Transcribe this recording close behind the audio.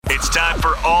It's time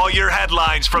for all your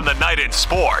headlines from the night in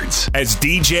sports as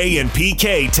DJ and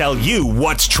PK tell you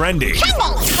what's trending.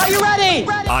 Are you ready?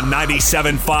 On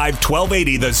 97.5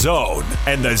 1280 The Zone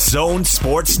and The Zone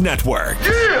Sports Network.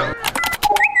 Yeah!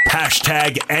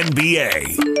 Hashtag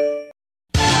NBA.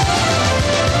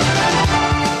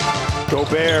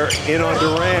 Gobert in on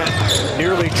Durant,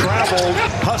 nearly traveled,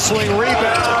 hustling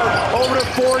rebound, over to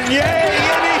Fournier,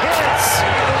 and he hits!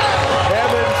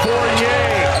 Evan Fournier,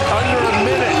 under a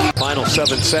minute. Final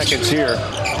 7 seconds here.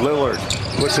 Lillard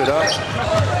puts it up.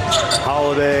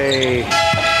 Holiday, no,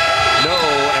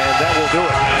 and that will do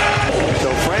it.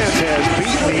 So France has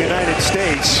beaten the United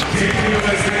States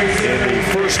in the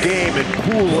first game in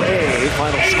Pool A.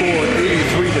 Final score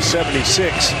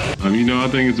 83-76. I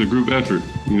think it's a group effort.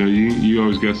 You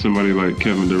always got somebody like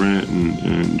Kevin Durant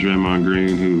and Draymond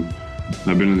Green who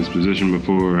have been in this position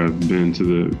before. I've been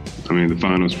to the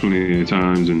finals plenty of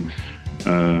times and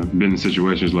been in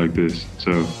situations like this.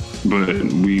 So, but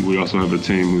we also have a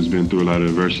team who's been through a lot of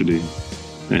adversity.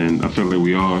 And I feel like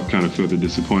we all kind of feel the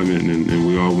disappointment and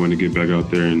we all want to get back out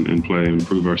there and play and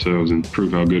prove ourselves and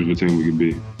prove how good of a team we could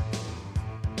be.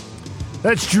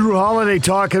 That's Jrue Holiday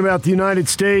talking about the United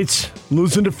States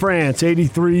losing to France,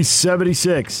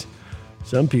 83-76.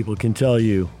 Some people can tell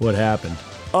you what happened.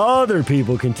 Other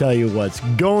people can tell you what's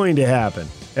going to happen.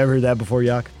 Ever heard that before,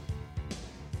 Yak?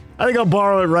 I think I'll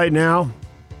borrow it right now.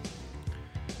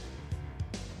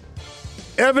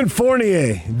 Evan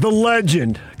Fournier, the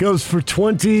legend, goes for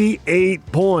 28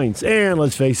 points. And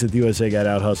let's face it, the USA got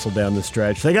out-hustled down the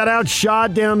stretch. They got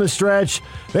outshot down the stretch.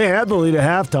 They had the lead at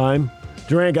halftime.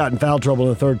 Durant got in foul trouble in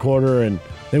the third quarter, and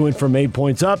they went from 8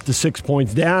 points up to 6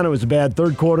 points down. It was a bad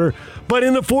third quarter. But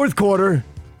in the fourth quarter,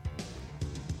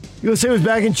 USA was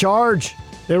back in charge.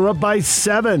 They were up by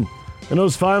 7 in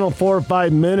those final 4 or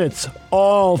 5 minutes.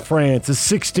 All France, a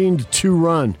 16-2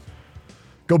 run.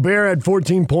 Gobert had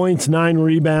 14 points, 9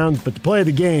 rebounds, but to play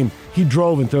the game, he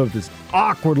drove and threw up this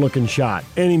awkward-looking shot,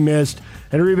 and he missed,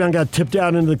 and the rebound got tipped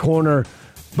out into the corner.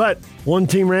 But one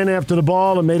team ran after the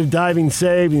ball and made a diving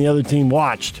save, and the other team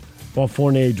watched while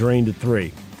Fournier drained a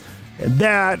 3. And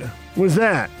that was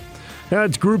that. Now,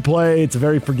 it's group play. It's a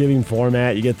very forgiving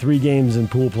format. You get 3 games in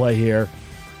pool play here.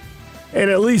 And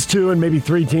at least 2 and maybe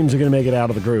 3 teams are going to make it out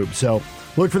of the group. So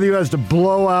look for the U.S. to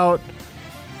blow out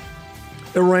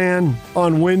Iran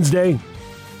on Wednesday.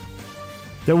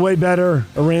 They're way better.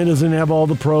 Iran doesn't have all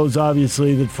the pros,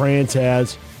 obviously, that France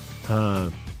has.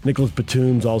 Nicholas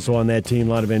Batum's also on that team.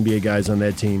 A lot of NBA guys on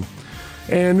that team.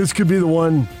 And this could be the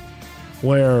one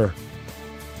where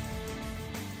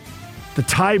the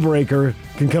tiebreaker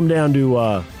can come down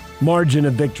to margin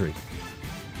of victory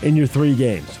in your 3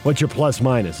 games. What's your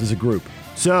plus-minus as a group?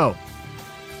 So,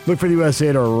 look for the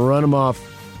USA to run them off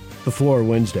the floor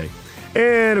Wednesday.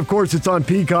 And, of course, it's on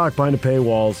Peacock behind a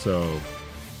paywall, so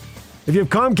if you have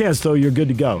Comcast, though, you're good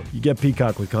to go. You get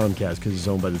Peacock with Comcast because it's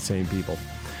owned by the same people.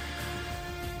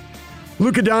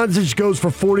 Luka Doncic goes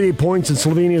for 48 points in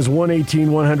Slovenia's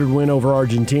 118-100 win over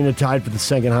Argentina, tied for the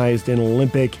second highest in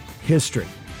Olympic history.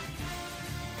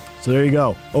 So there you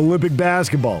go. Olympic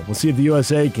basketball. We'll see if the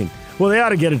USA can. Well, they ought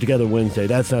to get it together Wednesday.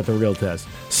 That's not the real test.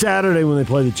 Saturday when they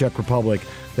play the Czech Republic,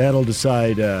 that'll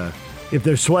decide if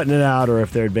they're sweating it out or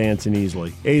if they're advancing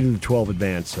easily. 8 of the 12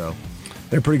 advance, so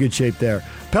they're in pretty good shape there.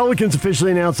 Pelicans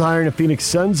officially announced hiring a Phoenix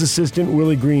Suns assistant,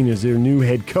 Willie Green, as their new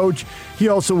head coach. He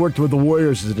also worked with the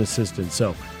Warriors as an assistant,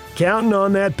 so counting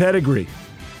on that pedigree.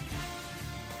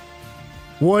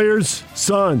 Warriors,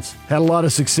 Suns, had a lot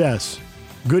of success.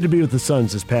 Good to be with the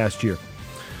Suns this past year.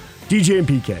 DJ and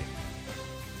PK.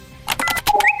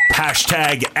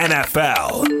 Hashtag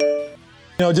NFL.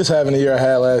 Just having the year I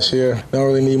had last year, don't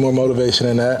really need more motivation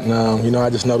than that. And, I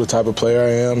just know the type of player I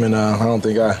am, and I don't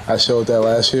think I showed that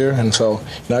last year. And so,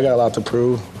 I got a lot to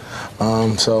prove.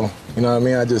 I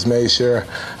just made sure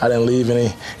I didn't leave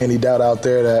any doubt out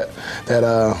there that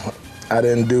I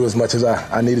didn't do as much as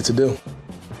I needed to do.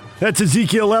 That's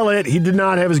Ezekiel Elliott. He did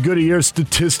not have as good a year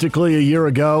statistically a year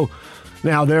ago.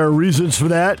 Now, there are reasons for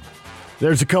that.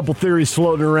 There's a couple theories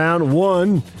floating around.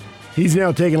 One, he's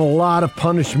now taking a lot of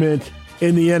punishment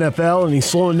in the NFL, and he's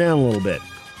slowing down a little bit.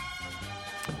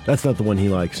 That's not the one he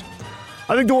likes.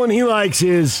 I think the one he likes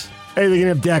is, hey, they're going to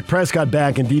have Dak Prescott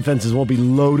back, and defenses won't be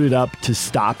loaded up to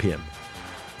stop him.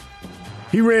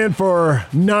 He ran for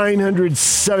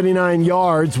 979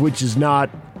 yards, which is not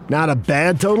a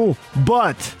bad total,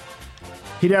 but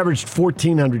he'd averaged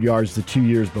 1,400 yards the 2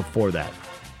 years before that.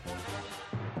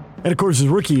 And, of course, his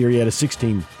rookie year, he had a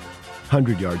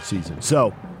 1,600-yard season.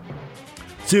 So,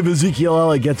 see if Ezekiel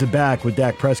Elliott gets it back with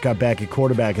Dak Prescott back at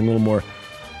quarterback and a little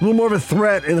more of a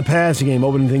threat in the passing game,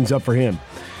 opening things up for him.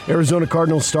 Arizona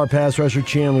Cardinals star pass rusher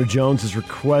Chandler Jones has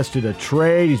requested a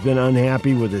trade. He's been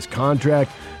unhappy with his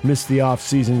contract, missed the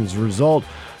offseason as a result.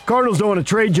 Cardinals don't want to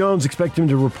trade Jones, expect him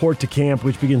to report to camp,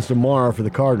 which begins tomorrow for the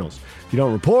Cardinals. If you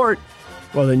don't report,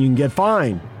 well, then you can get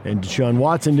fined. And Deshaun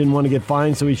Watson didn't want to get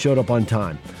fined, so he showed up on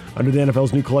time. Under the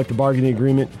NFL's new collective bargaining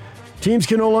agreement, teams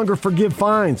can no longer forgive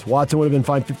fines. Watson would have been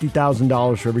fined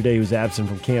 $50,000 for every day he was absent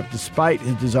from camp, despite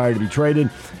his desire to be traded,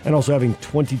 and also having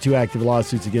 22 active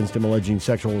lawsuits against him alleging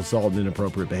sexual assault and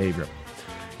inappropriate behavior.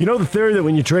 You know the theory that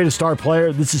when you trade a star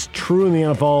player, this is true in the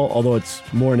NFL, although it's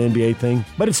more an NBA thing,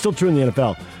 but it's still true in the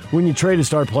NFL. When you trade a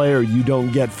star player, you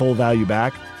don't get full value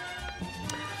back.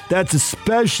 That's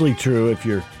especially true if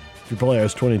your player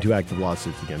has 22 active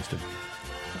lawsuits against him.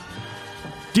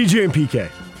 DJ and PK.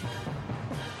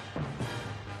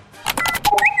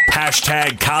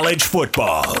 Hashtag college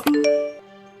football.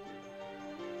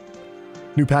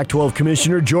 New Pac-12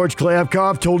 Commissioner George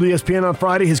Kliavkoff told ESPN on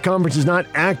Friday his conference is not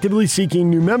actively seeking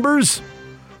new members,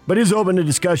 but is open to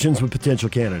discussions with potential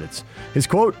candidates. His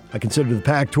quote, "I consider the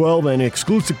Pac-12 an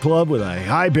exclusive club with a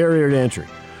high barrier to entry.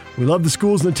 We love the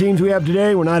schools and the teams we have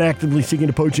today. We're not actively seeking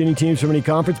to poach any teams from any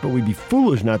conference, but we'd be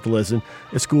foolish not to listen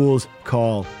if schools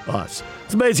call us."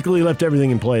 So basically he left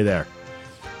everything in play there.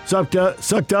 Sucked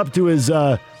up to his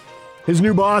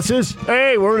new bosses.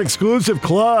 Hey, we're an exclusive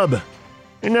club.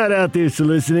 You're not out there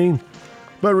soliciting,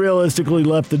 but realistically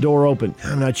left the door open.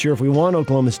 I'm not sure if we want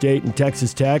Oklahoma State and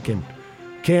Texas Tech and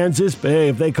Kansas, but hey,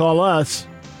 if they call us,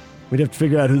 we'd have to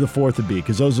figure out who the fourth would be,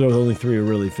 because those are the only three who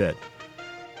really fit.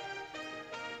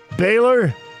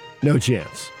 Baylor, no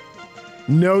chance.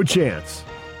 No chance.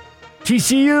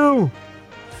 TCU,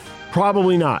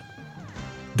 probably not.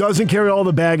 Doesn't carry all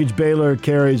the baggage Baylor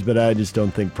carries, but I just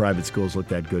don't think private schools look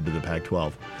that good to the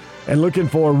Pac-12. And looking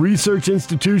for research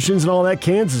institutions and all that,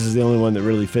 Kansas is the only one that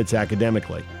really fits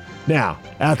academically. Now,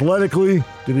 athletically,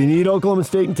 do they need Oklahoma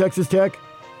State and Texas Tech?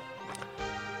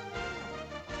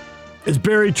 As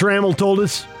Barry Trammell told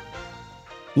us,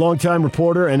 longtime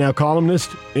reporter and now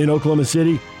columnist in Oklahoma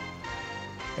City,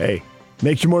 hey,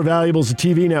 makes you more valuable as a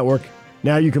TV network.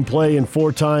 Now you can play in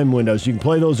 4 time windows. You can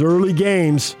play those early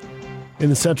games in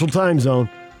the Central Time Zone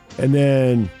and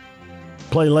then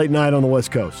play late night on the West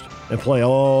Coast and play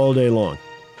all day long.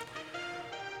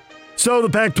 So the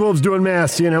Pac-12's doing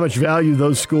math, seeing how much value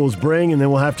those schools bring, and then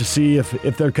we'll have to see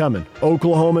if they're coming.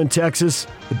 Oklahoma and Texas,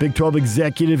 the Big 12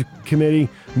 Executive Committee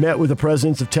met with the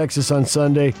presidents of Texas on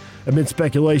Sunday amid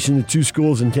speculation the 2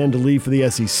 schools intend to leave for the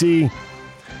SEC.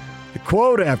 The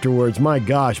quote afterwards, my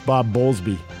gosh, Bob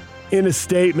Bowlesby, in a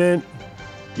statement,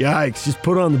 yikes, just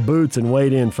put on the boots and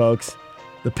wade in, folks.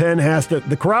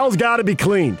 The corral's got to be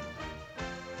cleaned.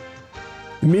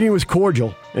 The meeting was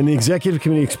cordial, and the executive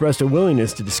committee expressed a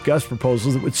willingness to discuss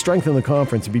proposals that would strengthen the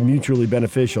conference and be mutually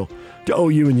beneficial to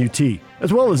OU and UT,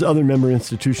 as well as other member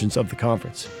institutions of the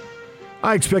conference.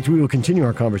 I expect we will continue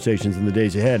our conversations in the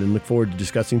days ahead and look forward to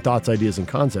discussing thoughts, ideas, and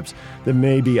concepts that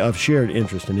may be of shared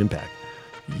interest and impact.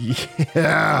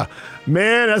 Yeah,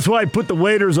 man, that's why I put the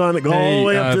waders on that go all the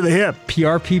way up to the hip.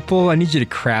 PR people, I need you to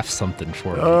craft something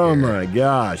for me. Oh, my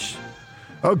gosh.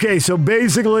 Okay, so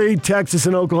basically, Texas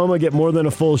and Oklahoma get more than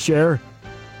a full share.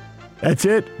 That's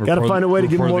it. Got to find a way to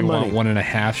give them more money.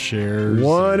 1.5 shares.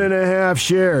 1.5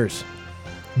 shares.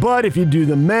 But if you do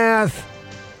the math,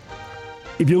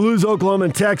 if you lose Oklahoma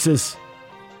and Texas,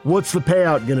 what's the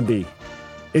payout going to be?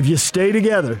 If you stay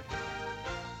together,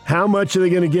 how much are they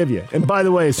going to give you? And by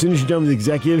the way, as soon as you're done with the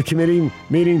executive committee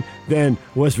meeting, then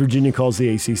West Virginia calls the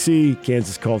ACC,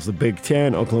 Kansas calls the Big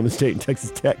Ten, Oklahoma State and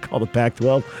Texas Tech call the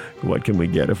Pac-12. What can we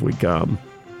get if we come?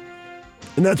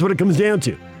 And that's what it comes down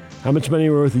to. How much money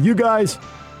are we worth of you guys?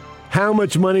 How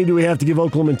much money do we have to give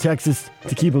Oklahoma and Texas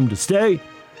to keep them to stay?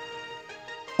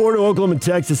 Or do Oklahoma and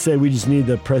Texas say we just need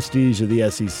the prestige of the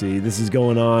SEC? This is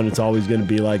going on. It's always going to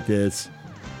be like this.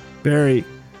 Barry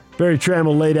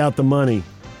Trammell laid out the money.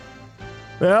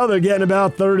 Well, they're getting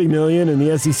about $30 million, and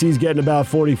the SEC's getting about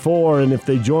 $44, and if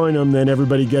they join them, then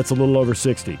everybody gets a little over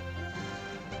 $60.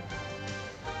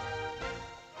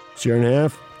 Share and a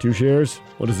half? 2 shares?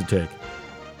 What does it take?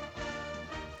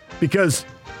 Because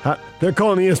they're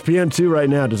calling ESPN too right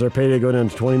now. Does our payday go down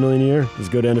to $20 million a year? Does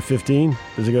it go down to 15?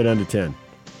 Does it go down to 10?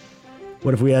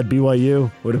 What if we had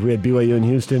BYU? What if we had BYU in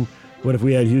Houston? What if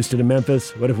we had Houston and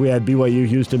Memphis? What if we had BYU,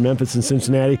 Houston, Memphis, and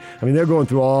Cincinnati? I mean, they're going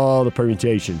through all the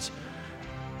permutations.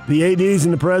 The ADs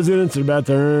and the presidents are about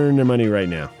to earn their money right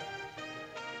now.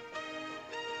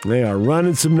 They are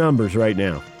running some numbers right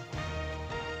now.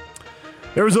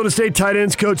 Arizona State tight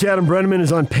ends coach Adam Brenneman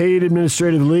is on paid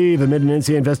administrative leave amid an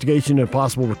NCAA investigation into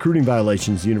possible recruiting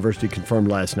violations, the university confirmed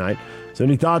last night. So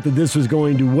he thought that this was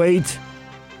going to wait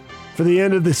for the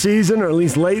end of the season, or at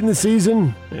least late in the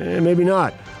season? Maybe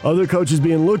not. Other coaches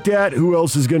being looked at. Who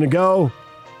else is going to go?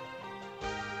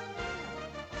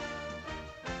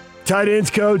 Tight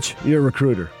ends coach, you're a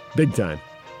recruiter. Big time.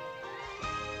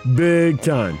 Big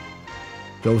time.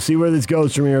 So we'll see where this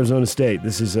goes from Arizona State.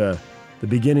 This is the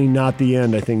beginning, not the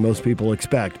end, I think most people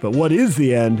expect. But what is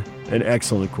the end? An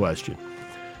excellent question.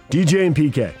 DJ and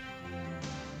PK.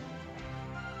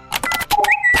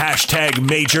 Hashtag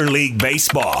Major League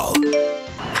Baseball.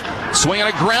 Swinging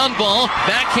a ground ball,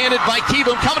 backhanded by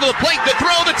Keebum, coming to the plate, the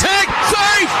throw, the tag,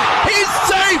 safe! He's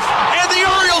safe! And the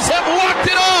Orioles have walked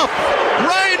it off!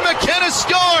 Ryan McKenna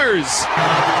scores!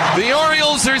 The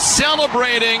Orioles are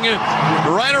celebrating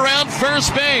right around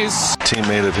first base.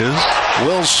 Teammate of his.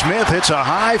 Will Smith hits a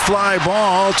high fly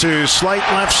ball to slight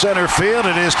left center field.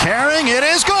 It is carrying. It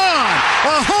is gone!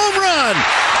 A home run!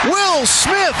 Will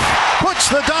Smith puts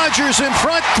the Dodgers in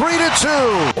front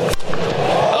 3-2.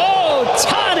 Oh,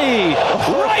 Tani!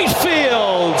 Right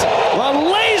field! A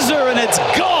laser and it's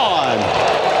gone!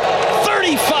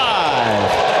 35!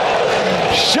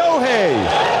 Shohei!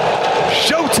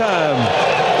 Showtime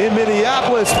in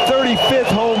Minneapolis, 35th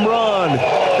home run.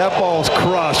 That ball's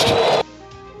crushed.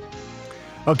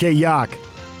 Okay, Yak.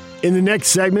 In the next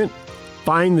segment,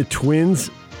 find the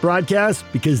Twins broadcast,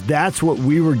 because that's what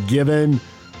we were given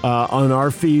on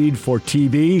our feed for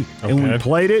TV, and we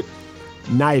played it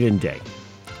night and day.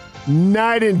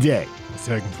 Night and day. Let's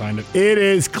see if I can find it. It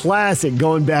is classic,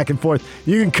 going back and forth.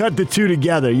 You can cut the two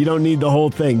together. You don't need the whole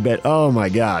thing, but oh my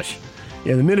gosh.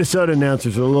 Yeah, the Minnesota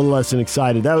announcers were a little less than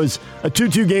excited. That was a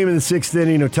 2-2 game in the sixth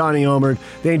inning. Ohtani homered.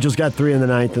 The Angels got 3 in the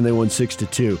ninth, and they won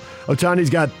 6-2. Ohtani's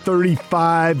got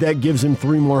 35. That gives him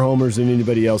 3 more homers than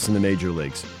anybody else in the major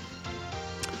leagues.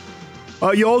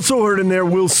 You also heard in there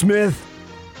Will Smith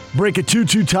break a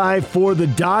 2-2 tie for the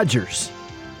Dodgers.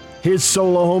 His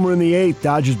solo homer in the 8th.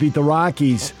 Dodgers beat the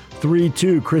Rockies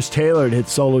 3-2. Chris Taylor had hit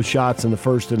solo shots in the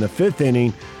 1st and the 5th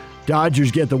inning.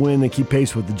 Dodgers get the win. They keep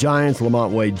pace with the Giants.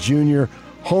 Lamont Wade Jr.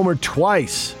 homered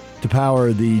twice to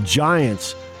power the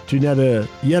Giants to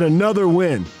yet another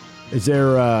win as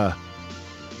their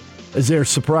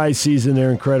surprise season,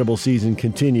 their incredible season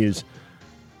continues.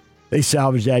 They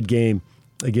salvaged that game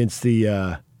against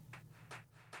the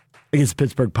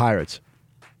Pittsburgh Pirates.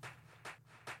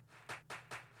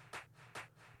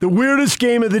 The weirdest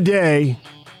game of the day,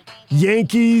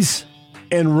 Yankees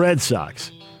and Red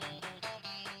Sox.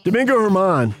 Domingo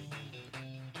Germán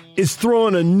is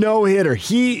throwing a no-hitter.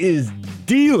 He is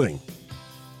dealing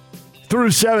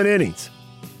through 7 innings.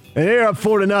 And they're up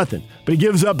 4-0. But he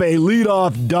gives up a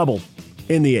leadoff double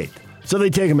in the 8th. So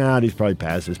they take him out. He's probably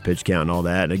past his pitch count and all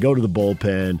that. And they go to the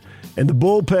bullpen. And the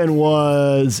bullpen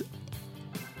was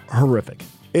horrific.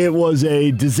 It was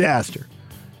a disaster.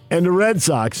 And the Red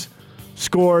Sox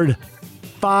scored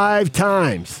 5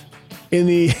 times in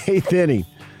the 8th inning.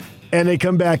 And they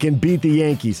come back and beat the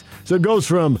Yankees. So it goes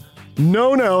from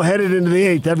no, headed into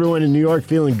the 8th. Everyone in New York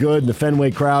feeling good, and the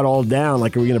Fenway crowd all down.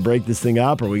 Like, are we going to break this thing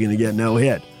up, or are we going to get no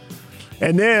hit?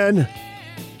 And then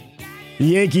the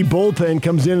Yankee bullpen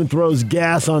comes in and throws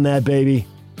gas on that baby.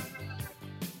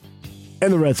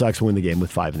 And the Red Sox win the game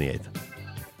with 5 in the 8th.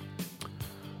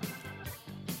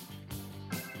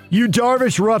 Yu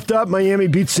Darvish roughed up. Miami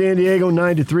beats San Diego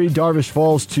 9-3. Darvish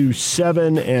falls to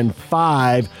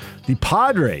 7-5. The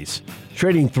Padres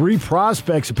trading 3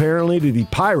 prospects apparently to the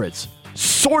Pirates.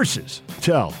 Sources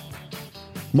tell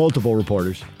multiple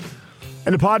reporters.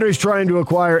 And the Padres trying to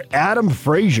acquire Adam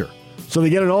Frazier. So they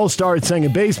get an all-star at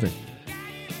second baseman.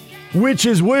 Which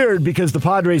is weird because the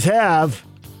Padres have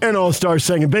an all-star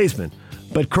second baseman.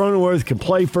 But Cronenworth can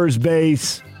play first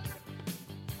base.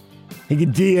 He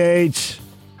can DH.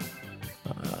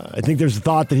 I think there's a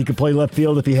thought that he could play left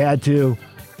field if he had to.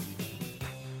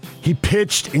 He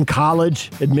pitched in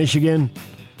college at Michigan.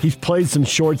 He's played some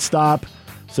shortstop.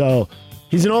 So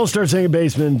he's an all-star second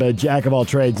baseman, but jack of all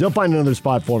trades. They'll find another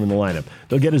spot for him in the lineup.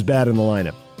 They'll get his bat in the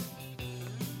lineup.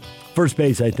 First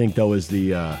base, I think, though, is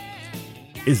the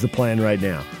plan right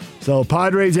now. So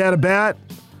Padres had a bat,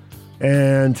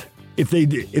 and if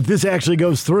this actually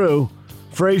goes through,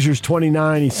 Frazier's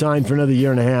 29. He's signed for another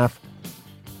year and a half.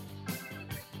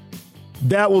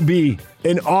 That will be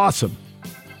an awesome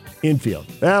infield.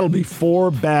 That'll be 4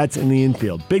 bats in the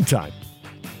infield. Big time.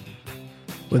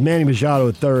 With Manny Machado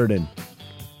at third and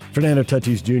Fernando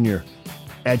Tatis Jr.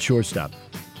 at shortstop.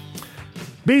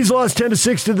 Bees lost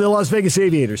 10-6 to the Las Vegas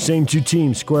Aviators. Same 2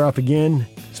 teams square off again.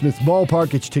 Smith's Ballpark.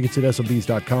 Get your tickets at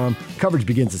SLBs.com. Coverage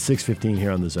begins at 6:15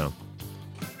 here on The Zone.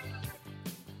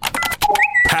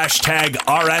 Hashtag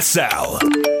RSL.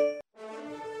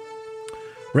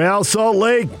 Real Salt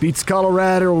Lake beats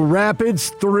Colorado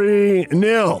Rapids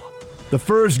 3-0. The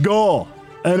first goal,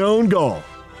 an own goal.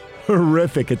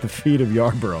 Horrific at the feet of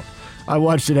Yarborough. I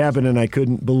watched it happen and I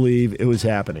couldn't believe it was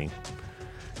happening.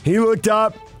 He looked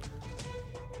up.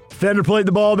 Defender played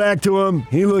the ball back to him.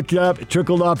 He looked up, it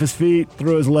trickled off his feet,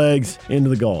 threw his legs into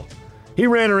the goal. He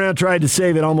ran around, tried to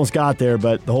save it, almost got there,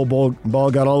 but the whole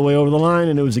ball got all the way over the line,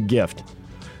 and it was a gift.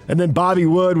 And then Bobby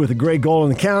Wood with a great goal in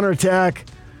the counterattack.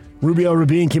 Rubio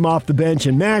Rabin came off the bench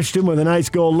and matched him with a nice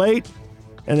goal late,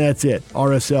 and that's it.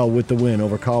 RSL with the win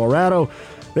over Colorado.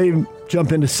 They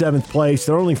jump into 7th place.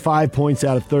 They're only 5 points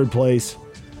out of 3rd place.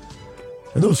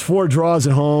 And those 4 draws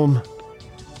at home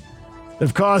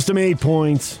have cost them 8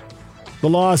 points. The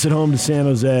loss at home to San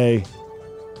Jose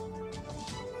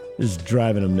is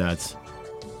driving them nuts.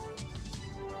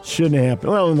 Shouldn't have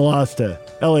happened. Well, and the loss to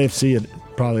LAFC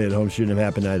probably at home shouldn't have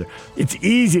happened either. It's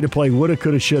easy to play woulda,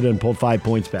 coulda, shoulda, and pull 5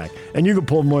 points back. And you can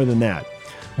pull more than that.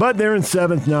 But they're in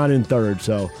 7th, not in 3rd,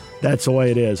 so that's the way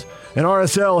it is. And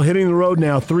RSL hitting the road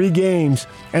now, 3 games.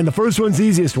 And the first one's the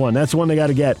easiest one. That's the one they got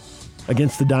to get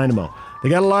against the Dynamo. They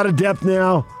got a lot of depth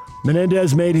now.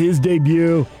 Menendez made his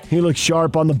debut. He looks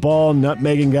sharp on the ball,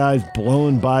 nutmegging guys,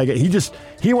 blowing by.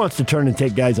 He wants to turn and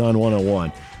take guys on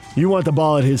one-on-one. You want the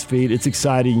ball at his feet. It's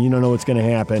exciting. You don't know what's going to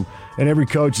happen. And every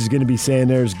coach is going to be saying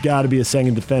there's got to be a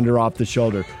second defender off the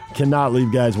shoulder. Cannot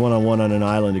leave guys one-on-one on an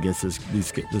island against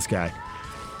this guy.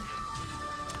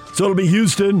 So it'll be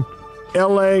Houston,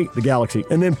 L.A., the Galaxy,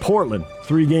 and then Portland.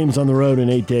 3 games on the road in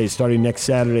 8 days, starting next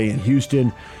Saturday in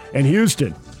Houston. And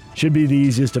Houston should be the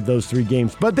easiest of those 3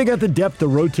 games. But they got the depth to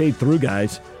rotate through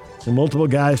guys and multiple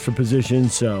guys for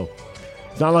positions. So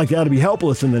it's not like they ought to be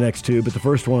helpless in the next 2, but the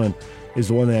first one is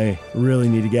the one they really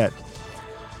need to get.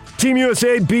 Team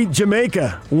USA beat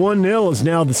Jamaica. 1-0 is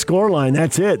now the scoreline.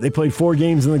 That's it. They played 4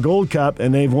 games in the Gold Cup,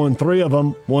 and they've won 3 of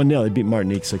them 1-0. They beat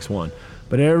Martinique 6-1.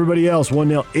 But everybody else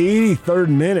 1-0. 83rd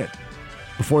minute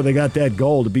before they got that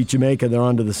goal to beat Jamaica. They're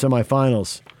on to the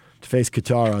semifinals to face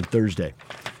Qatar on Thursday.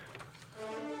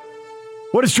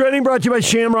 What is trending? Brought to you by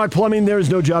Shamrock Plumbing. There is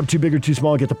no job too big or too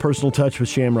small. Get the personal touch with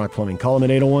Shamrock Plumbing. Call them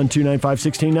at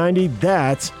 801-295-1690.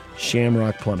 That's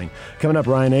Shamrock Plumbing. Coming up,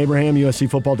 Ryan Abraham,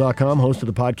 USCFootball.com, host of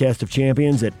the Podcast of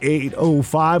Champions at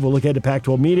 8:05. We'll look ahead to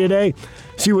Pac-12 Media Day,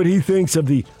 see what he thinks of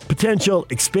the potential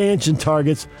expansion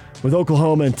targets with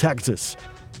Oklahoma and Texas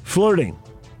flirting,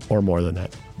 or more than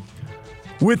that,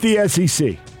 with the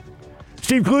SEC.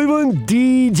 Steve Cleveland,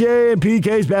 DJ, and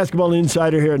PK's Basketball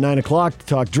Insider here at 9 o'clock to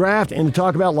talk draft and to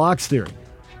talk about Locks Theory.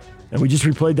 And we just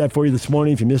replayed that for you this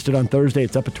morning. If you missed it on Thursday,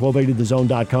 it's up at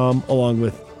 1280thezone.com, along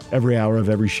with every hour of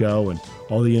every show and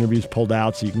all the interviews pulled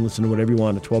out, so you can listen to whatever you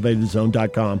want at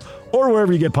 1280thezone.com or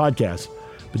wherever you get podcasts.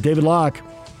 But David Locke,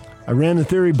 I ran the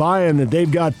theory by him that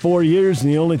they've got 4 years,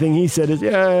 and the only thing he said is,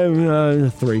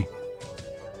 3.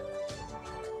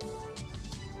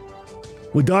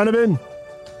 With Donovan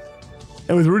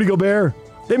and with Rudy Gobert,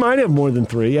 they might have more than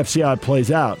 3. You have to see how it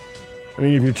plays out. I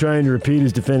mean, if you're trying to repeat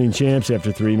as defending champs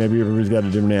after 3, maybe everybody's got a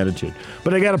different attitude.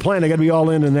 But they got a plan. They got to be all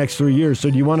in the next 3 years. So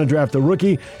do you want to draft a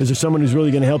rookie? Is there someone who's really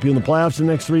going to help you in the playoffs in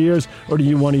the next 3 years? Or do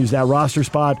you want to use that roster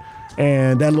spot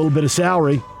and that little bit of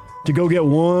salary to go get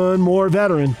one more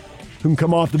veteran who can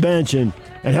come off the bench and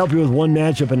help you with one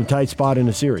matchup in a tight spot in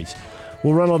a series?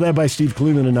 We'll run all that by Steve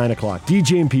Cleveland at 9 o'clock.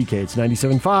 DJ and PK, it's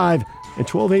 97.5 and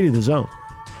 1280 The Zone.